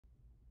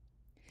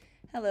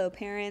Hello,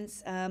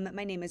 parents.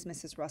 My name is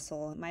Mrs.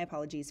 Russell. My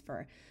apologies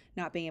for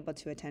not being able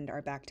to attend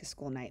our back to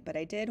school night, but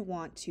I did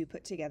want to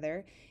put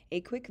together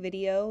a quick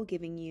video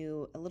giving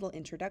you a little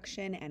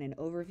introduction and an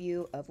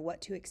overview of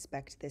what to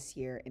expect this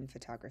year in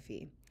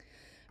photography.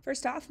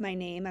 First off, my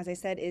name, as I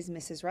said, is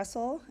Mrs.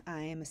 Russell.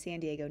 I am a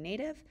San Diego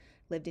native,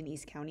 lived in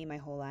East County my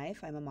whole life.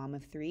 I'm a mom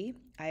of three.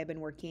 I have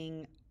been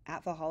working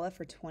at Valhalla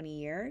for 20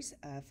 years,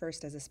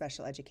 first as a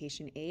special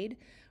education aide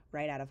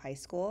right out of high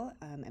school,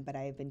 but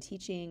I have been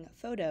teaching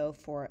photo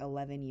for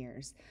 11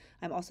 years.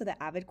 I'm also the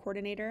AVID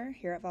coordinator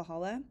here at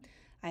Valhalla.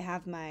 I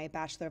have my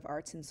Bachelor of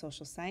Arts in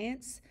Social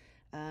Science,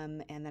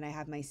 and then I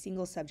have my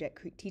single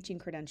subject teaching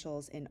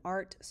credentials in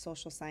art,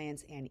 social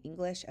science, and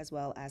English, as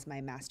well as my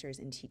master's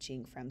in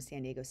teaching from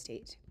San Diego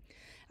State.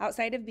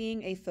 Outside of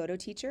being a photo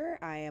teacher,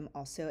 I am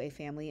also a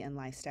family and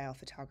lifestyle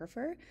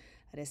photographer.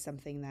 That is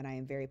something that I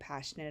am very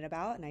passionate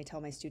about, and I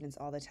tell my students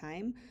all the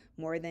time,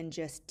 more than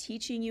just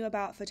teaching you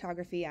about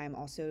photography, I'm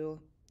also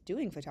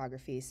doing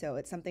photography. So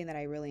it's something that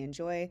I really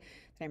enjoy,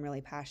 that I'm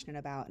really passionate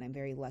about, and I'm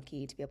very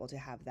lucky to be able to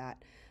have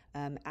that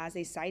as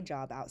a side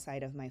job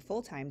outside of my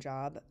full-time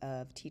job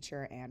of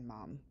teacher and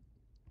mom.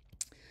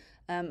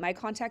 My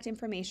contact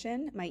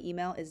information, my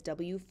email is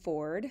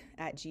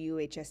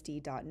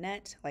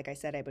wford@guhsd.net. Like I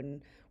said, I've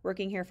been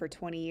working here for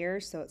 20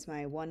 years, so it's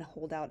my one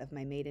holdout of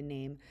my maiden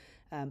name.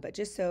 But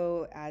just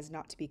so as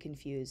not to be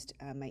confused,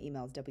 my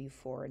email is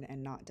wford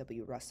and not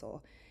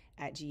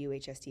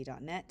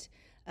wrussell@guhsd.net.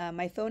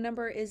 My phone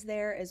number is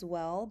there as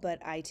well,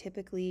 but I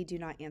typically do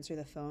not answer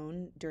the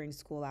phone during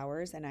school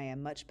hours, and I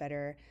am much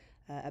better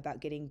about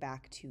getting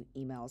back to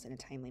emails in a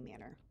timely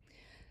manner.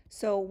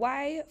 So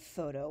why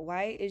photo?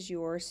 Why is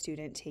your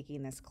student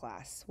taking this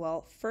class?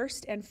 Well,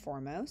 first and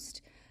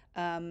foremost,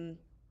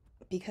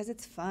 because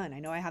it's fun. I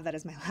know I have that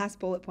as my last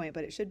bullet point,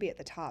 but it should be at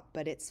the top,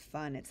 but it's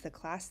fun. It's the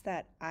class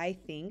that I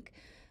think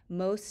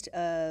most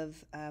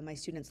of my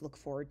students look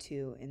forward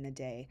to in the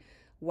day.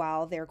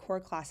 While their core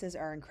classes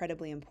are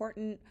incredibly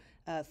important,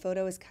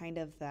 photo is kind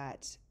of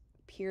that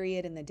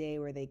period in the day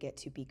where they get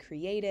to be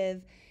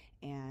creative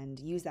and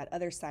use that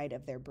other side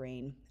of their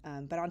brain.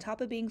 But on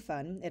top of being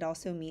fun, it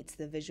also meets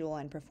the visual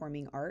and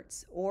performing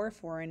arts or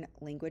foreign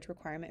language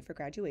requirement for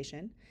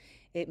graduation.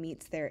 It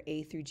meets their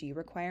A through G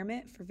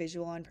requirement for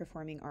visual and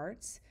performing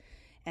arts.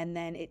 And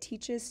then it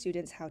teaches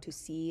students how to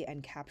see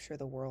and capture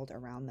the world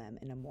around them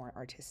in a more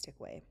artistic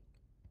way.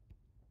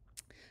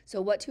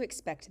 So what to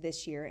expect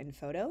this year in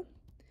photo?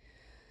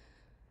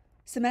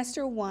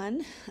 Semester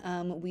one,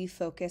 we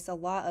focus a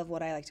lot of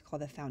what I like to call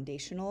the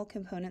foundational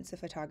components of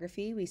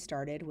photography. We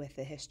started with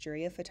the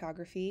history of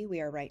photography.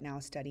 We are right now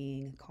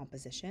studying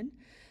composition.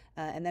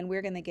 And then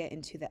we're going to get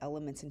into the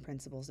elements and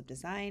principles of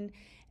design,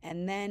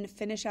 and then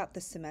finish out the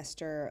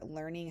semester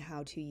learning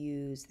how to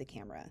use the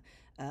camera.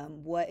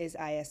 What is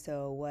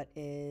ISO? What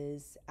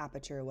is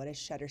aperture? What is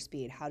shutter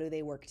speed? How do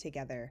they work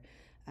together?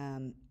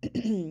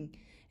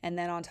 And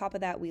then on top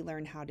of that, we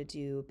learn how to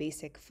do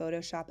basic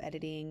Photoshop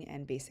editing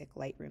and basic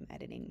Lightroom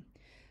editing.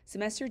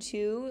 Semester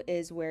two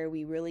is where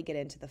we really get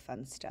into the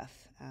fun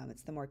stuff.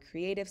 It's the more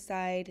creative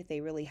side.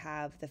 They really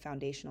have the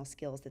foundational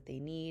skills that they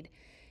need.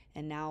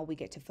 And now we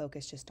get to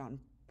focus just on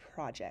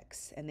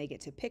projects, and they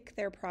get to pick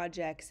their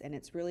projects, and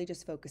it's really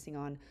just focusing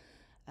on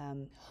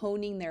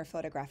honing their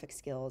photographic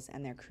skills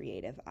and their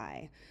creative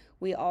eye.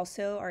 We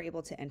also are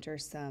able to enter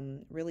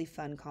some really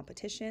fun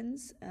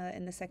competitions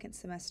in the second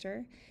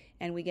semester,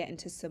 and we get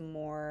into some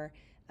more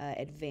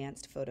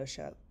advanced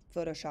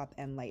Photoshop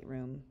and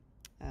Lightroom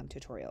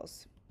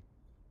tutorials.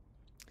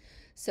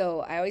 So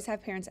I always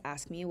have parents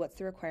ask me, what's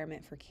the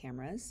requirement for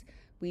cameras?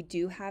 We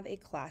do have a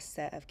class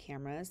set of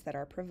cameras that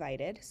are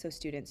provided, so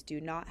students do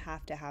not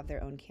have to have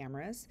their own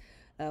cameras.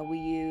 We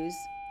use,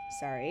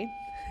 sorry,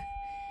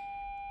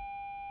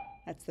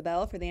 that's the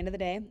bell for the end of the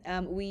day.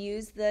 We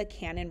use the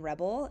Canon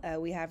Rebel.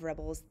 We have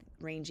Rebels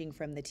ranging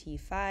from the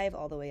T5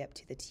 all the way up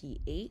to the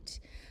T8.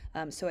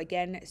 So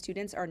again,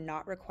 students are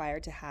not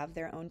required to have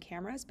their own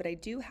cameras, but I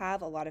do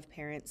have a lot of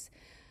parents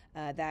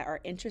that are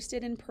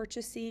interested in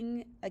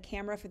purchasing a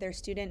camera for their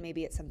student.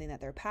 Maybe it's something that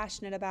they're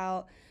passionate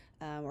about,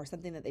 or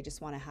something that they just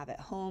want to have at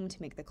home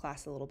to make the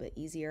class a little bit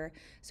easier.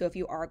 So if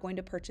you are going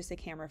to purchase a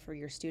camera for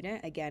your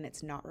student, again,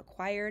 it's not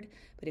required,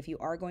 but if you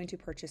are going to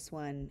purchase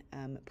one,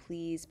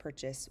 please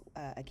purchase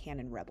a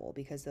Canon Rebel,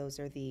 because those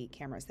are the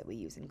cameras that we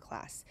use in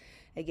class.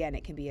 Again,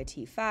 it can be a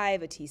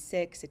T5, a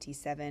T6, a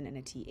T7, and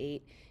a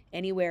T8.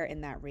 Anywhere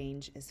in that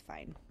range is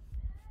fine.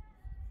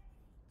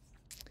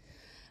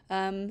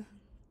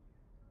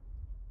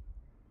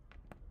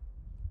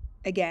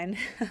 Again,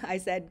 I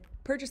said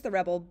purchase the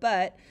Rebel,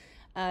 but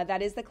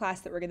that is the class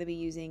that we're going to be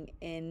using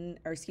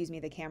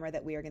the camera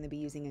that we are going to be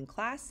using in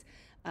class.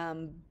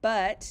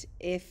 But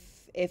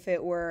if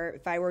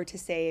I were to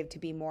say to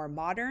be more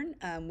modern,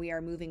 we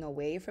are moving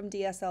away from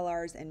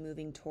DSLRs and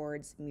moving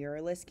towards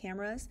mirrorless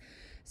cameras.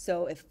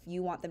 So if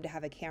you want them to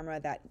have a camera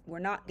that we're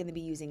not going to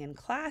be using in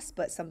class,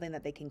 but something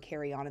that they can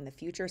carry on in the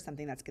future,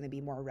 something that's going to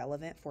be more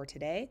relevant for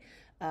today,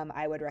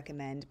 I would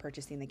recommend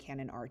purchasing the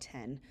Canon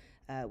R10,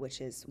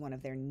 which is one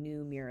of their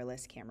new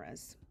mirrorless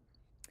cameras.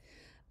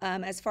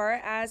 As far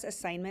as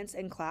assignments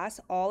in class,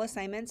 all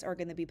assignments are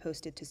going to be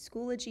posted to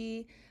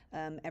Schoology.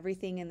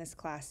 Everything in this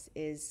class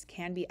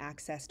can be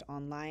accessed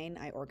online.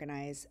 I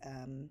organize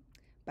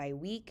by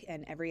week,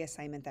 and every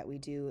assignment that we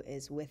do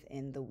is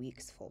within the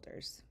week's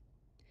folders.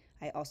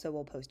 I also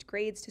will post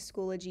grades to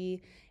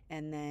Schoology,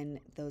 and then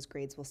those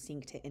grades will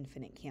sync to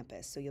Infinite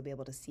Campus, so you'll be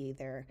able to see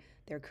their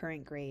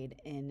current grade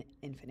in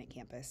Infinite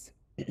Campus.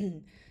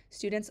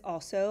 Students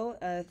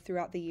also,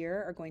 throughout the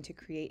year, are going to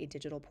create a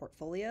digital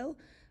portfolio.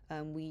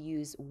 We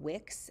use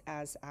Wix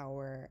as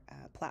our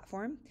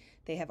platform.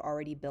 They have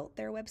already built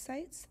their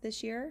websites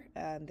this year.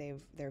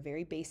 They're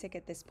very basic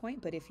at this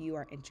point, but if you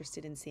are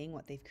interested in seeing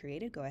what they've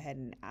created, go ahead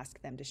and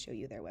ask them to show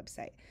you their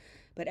website.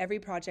 But every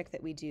project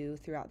that we do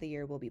throughout the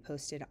year will be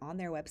posted on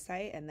their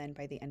website, and then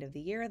by the end of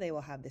the year, they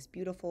will have this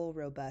beautiful,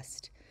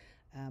 robust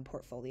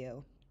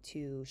portfolio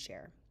to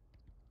share.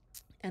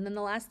 And then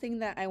the last thing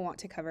that I want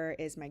to cover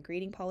is my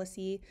grading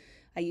policy.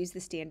 I use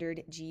the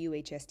standard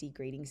GUHSD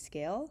grading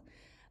scale.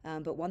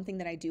 But one thing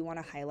that I do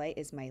want to highlight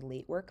is my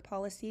late work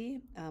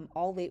policy.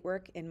 All late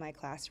work in my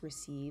class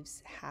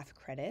receives half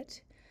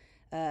credit.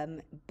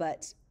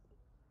 But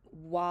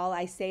while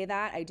I say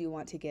that, I do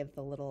want to give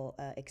the little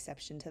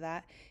exception to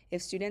that.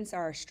 If students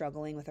are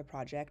struggling with a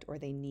project or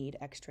they need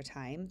extra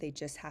time, they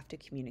just have to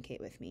communicate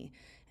with me.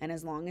 And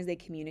as long as they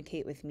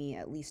communicate with me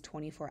at least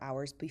 24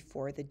 hours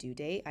before the due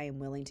date, I am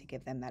willing to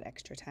give them that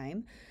extra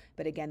time.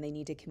 But again, they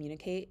need to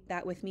communicate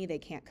that with me. They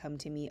can't come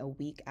to me a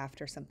week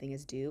after something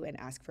is due and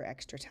ask for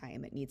extra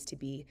time. It needs to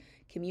be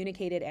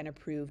communicated and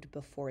approved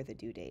before the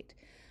due date.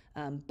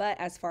 But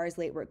as far as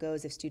late work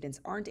goes, if students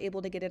aren't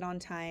able to get it on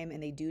time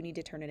and they do need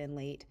to turn it in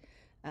late,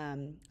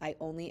 I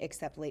only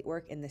accept late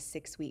work in the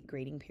 6-week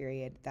grading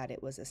period that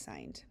it was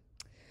assigned.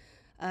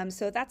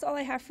 So that's all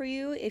I have for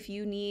you. If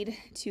you need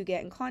to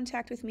get in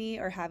contact with me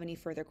or have any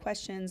further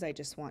questions, I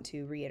just want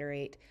to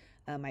reiterate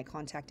my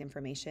contact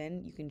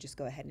information. You can just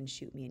go ahead and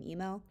shoot me an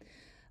email.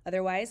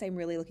 Otherwise, I'm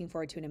really looking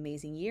forward to an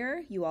amazing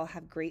year. You all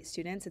have great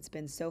students. It's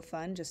been so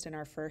fun just in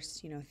our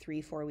first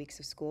 3-4 weeks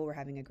of school. We're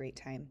having a great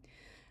time.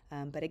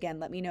 But again,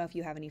 let me know if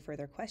you have any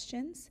further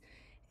questions,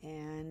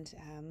 and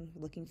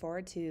looking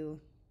forward to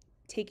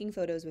taking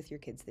photos with your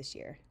kids this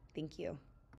year. Thank you.